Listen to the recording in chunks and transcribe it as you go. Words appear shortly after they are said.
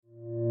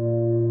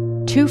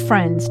Two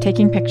friends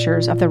taking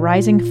pictures of the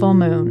rising full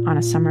moon on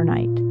a summer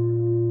night.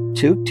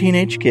 Two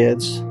teenage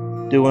kids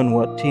doing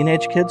what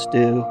teenage kids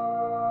do.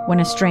 When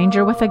a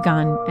stranger with a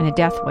gun and a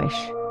death wish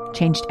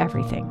changed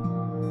everything.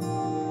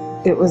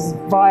 It was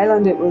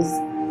violent, it was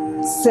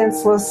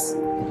senseless,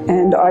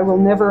 and I will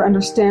never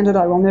understand it,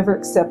 I will never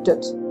accept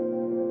it.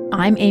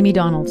 I'm Amy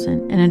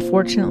Donaldson, and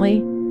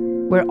unfortunately,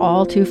 we're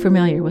all too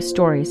familiar with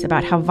stories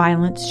about how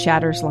violence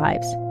shatters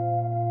lives.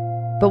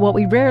 But what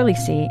we rarely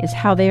see is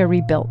how they are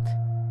rebuilt.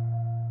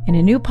 In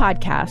a new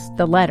podcast,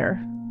 The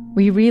Letter,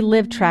 we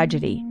relive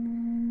tragedy,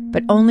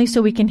 but only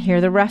so we can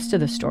hear the rest of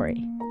the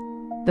story.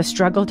 The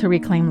struggle to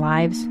reclaim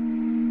lives,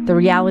 the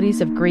realities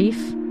of grief,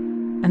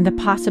 and the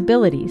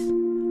possibilities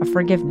of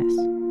forgiveness.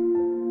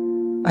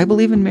 I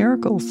believe in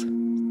miracles.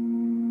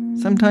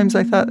 Sometimes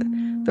I thought,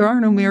 there are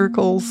no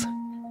miracles.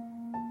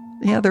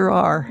 Yeah, there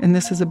are, and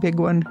this is a big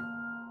one.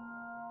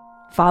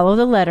 Follow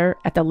The Letter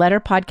at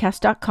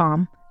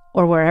theletterpodcast.com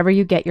or wherever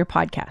you get your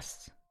podcasts.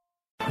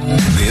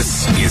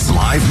 This is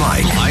Live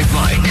Mike. Live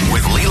Mike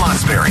with Lee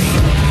Lonsberry.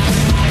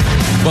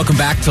 Welcome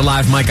back to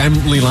Live Mike. I'm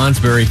Lee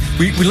Lonsberry.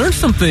 We learned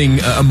something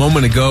a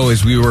moment ago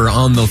as we were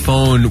on the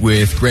phone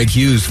with Greg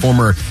Hughes,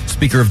 former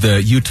Speaker of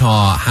the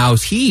Utah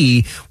House.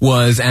 He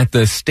was at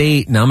the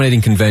state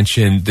nominating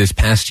convention this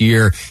past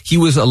year. He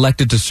was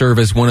elected to serve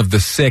as one of the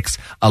 6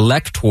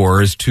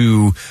 electors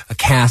to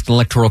cast an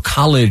electoral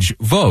college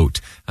vote.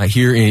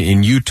 Here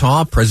in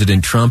Utah,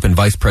 President Trump and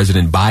Vice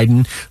President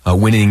Biden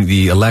winning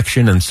the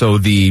election. And so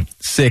the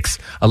 6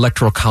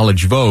 electoral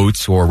college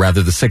votes, or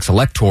rather the 6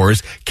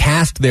 electors,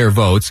 cast their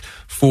votes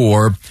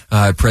for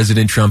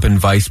President Trump and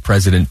Vice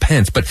President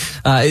Pence. But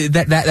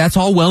that's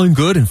all well and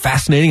good and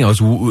fascinating. I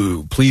was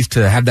pleased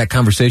to have that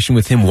conversation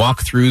with him,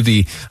 walk through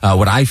the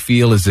what I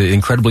feel is an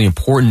incredibly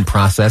important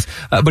process.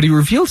 But he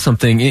revealed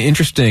something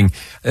interesting.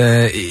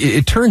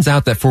 It turns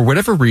out that for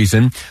whatever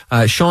reason,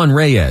 Sean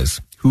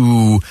Reyes,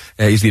 who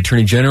is the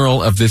Attorney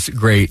General of this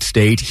great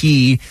state,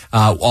 he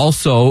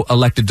also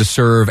elected to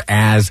serve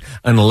as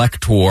an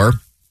elector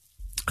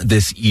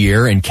this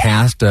year and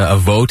cast a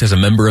vote as a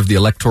member of the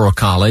Electoral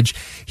College.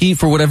 He,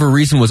 for whatever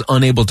reason, was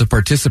unable to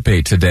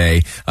participate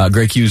today.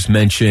 Greg Hughes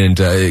mentioned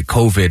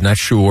COVID, not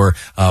sure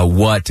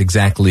what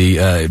exactly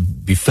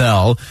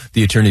befell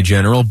the Attorney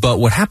General, but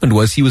what happened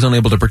was he was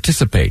unable to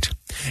participate.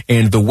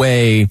 And the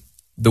way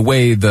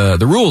the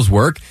rules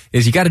work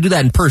is you got to do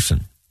that in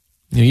person.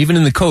 You know, even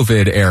in the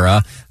COVID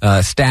era,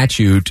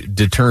 statute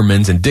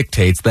determines and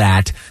dictates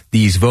that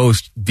these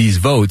votes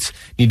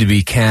need to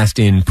be cast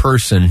in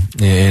person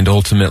and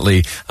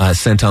ultimately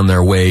sent on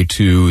their way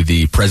to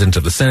the President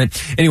of the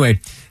Senate. Anyway,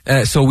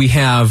 so we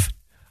have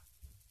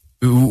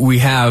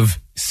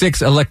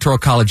 6 electoral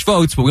college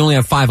votes, but we only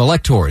have 5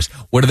 electors.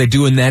 What do they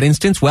do in that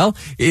instance? Well,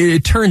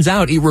 it turns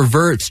out it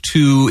reverts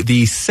to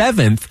the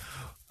 7th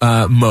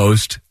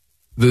the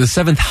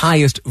 7th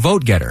highest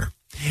vote getter.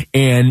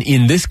 And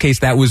in this case,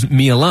 that was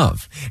Mia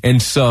Love.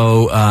 And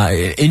so,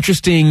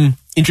 interesting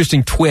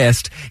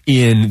twist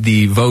in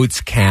the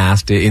votes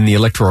cast in the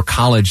Electoral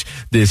College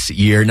this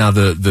year. Now,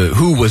 the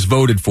who was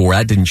voted for,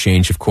 that didn't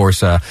change, of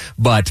course,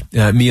 but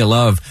Mia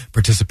Love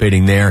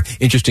participating there.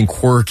 Interesting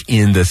quirk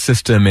in the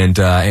system, and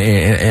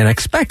I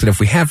expect that if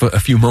we have a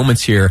few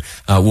moments here,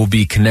 we'll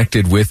be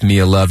connected with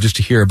Mia Love just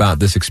to hear about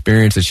this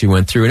experience that she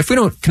went through. And if we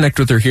don't connect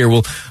with her here,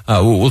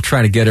 we'll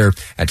try to get her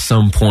at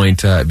some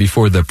point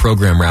before the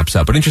program wraps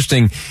up. But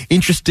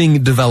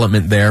interesting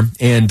development there,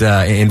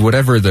 and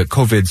whatever the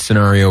COVID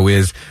scenario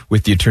is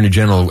with the Attorney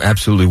General,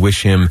 absolutely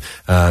wish him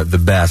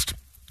the best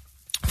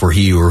for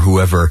he or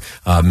whoever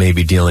may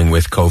be dealing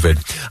with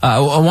COVID. I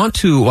want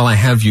to, while I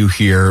have you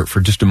here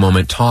for just a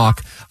moment,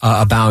 talk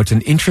about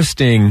an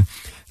interesting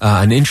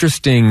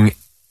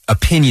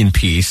opinion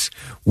piece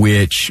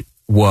which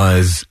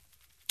was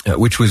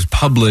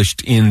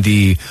published in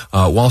the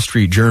Wall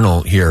Street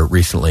Journal here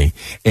recently,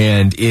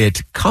 and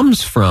it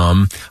comes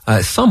from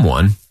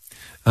someone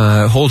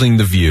holding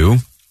the view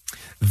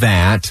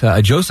that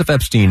Joseph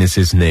Epstein is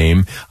his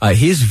name.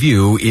 His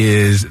view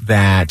is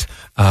that,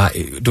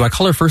 do I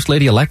call her First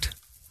Lady-elect?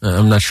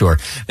 I'm not sure.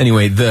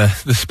 Anyway, the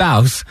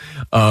spouse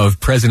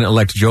of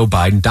President-elect Joe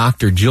Biden,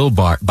 Dr. Jill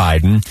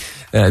Biden,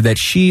 that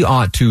she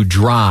ought to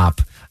drop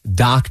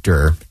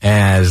doctor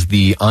as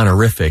the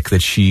honorific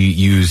that she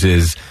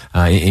uses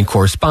in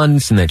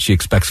correspondence and that she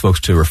expects folks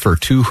to refer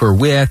to her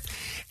with.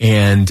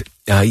 And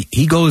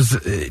he goes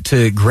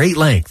to great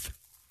length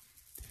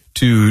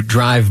to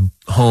drive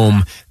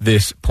home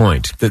this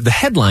point. The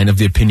headline of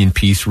the opinion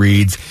piece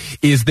reads,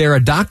 "Is there a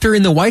doctor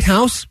in the White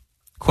House? ?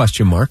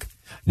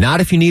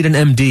 Not if you need an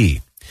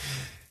MD."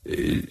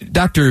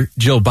 Dr.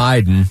 Jill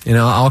Biden, and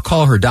I'll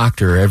call her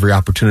doctor every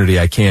opportunity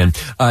I can,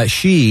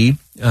 she,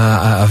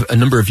 a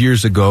number of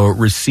years ago,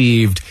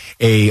 received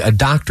a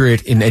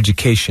doctorate in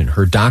education,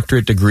 her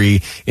doctorate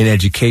degree in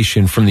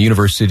education from the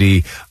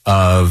University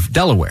of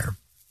Delaware.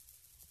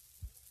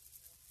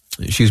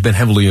 She's been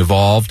heavily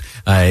involved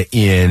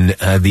in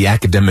the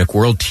academic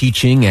world,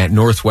 teaching at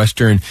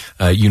Northwestern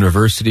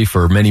University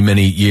for many,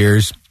 many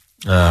years.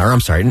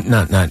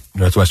 not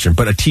Northwestern,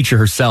 but a teacher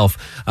herself,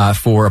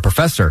 for a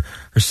professor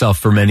herself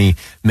for many,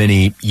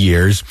 many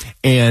years.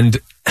 And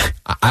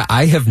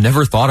I have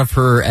never thought of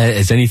her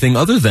as anything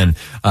other than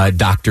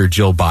Dr.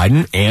 Jill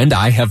Biden, and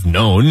I have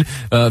known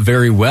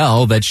very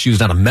well that she was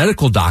not a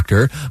medical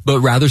doctor, but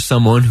rather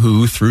someone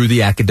who, through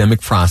the academic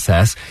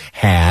process,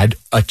 had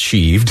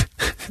achieved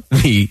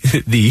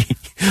the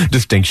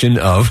distinction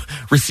of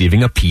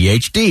receiving a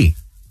PhD.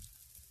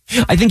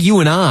 I think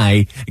you and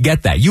I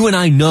get that. You and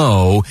I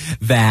know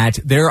that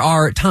there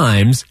are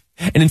times,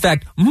 and in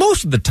fact,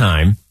 most of the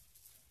time,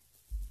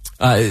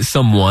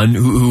 someone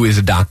who is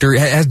a doctor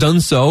has done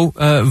so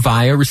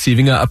via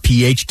receiving a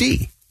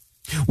PhD.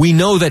 We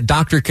know that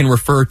doctor can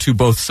refer to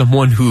both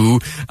someone who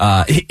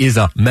is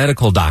a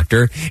medical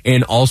doctor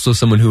and also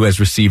someone who has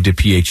received a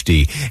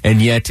PhD.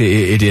 And yet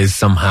it is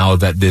somehow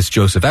that this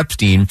Joseph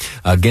Epstein,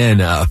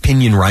 again,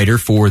 opinion writer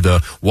for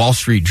the Wall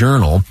Street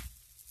Journal,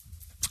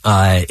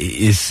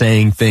 is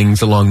saying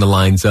things along the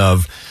lines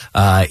of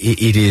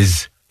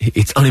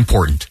it's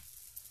unimportant.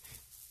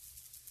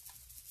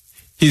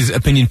 His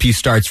opinion piece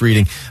starts,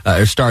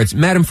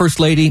 Madam First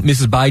Lady,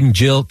 Mrs. Biden,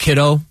 Jill,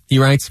 kiddo, he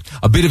writes,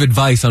 a bit of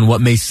advice on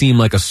what may seem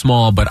like a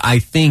small, but I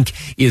think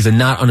is a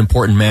not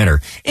unimportant matter.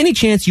 Any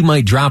chance you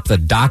might drop the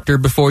doctor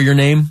before your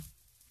name?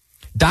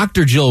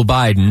 Dr. Jill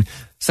Biden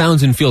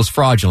sounds and feels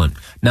fraudulent,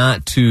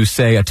 not to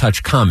say a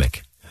touch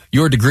comic.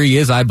 Your degree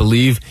is, I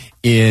believe,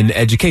 in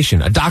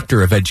education, a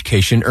doctor of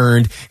education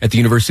earned at the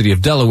University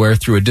of Delaware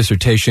through a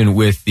dissertation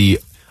with the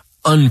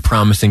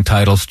unpromising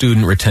title,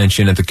 Student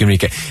Retention at the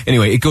Community.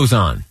 Anyway, it goes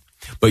on.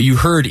 But you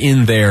heard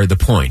in there the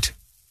point.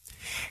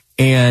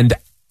 And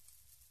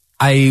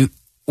I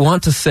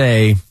want to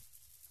say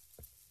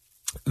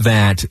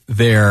that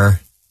there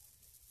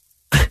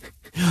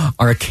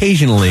are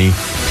occasionally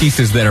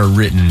pieces that are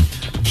written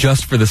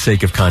just for the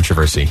sake of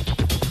controversy.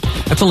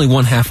 That's only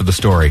one half of the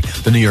story.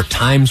 The New York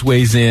Times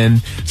weighs in.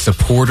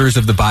 Supporters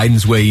of the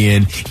Bidens weigh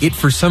in. It,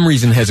 for some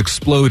reason, has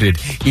exploded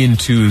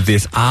into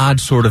this odd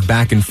sort of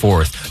back and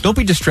forth. Don't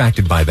be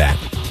distracted by that.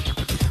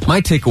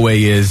 My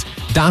takeaway is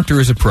doctor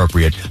is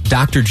appropriate.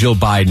 Dr. Jill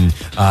Biden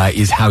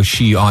is how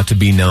she ought to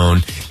be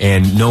known,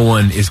 and no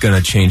one is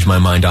going to change my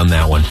mind on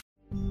that one.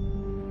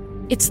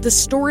 It's the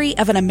story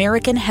of an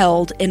American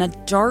held in a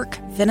dark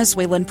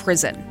Venezuelan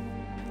prison.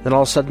 Then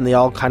all of a sudden, they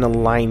all kind of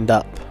lined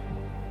up.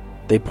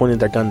 They pointed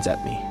their guns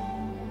at me.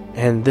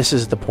 And this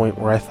is the point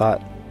where I thought,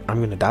 I'm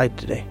going to die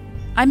today.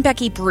 I'm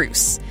Becky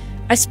Bruce.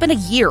 I spent a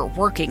year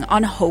working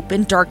on Hope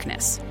in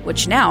Darkness,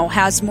 which now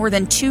has more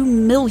than 2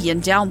 million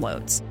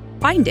downloads.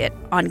 Find it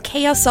on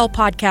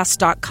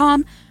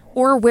kslpodcast.com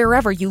or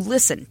wherever you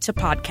listen to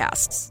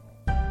podcasts.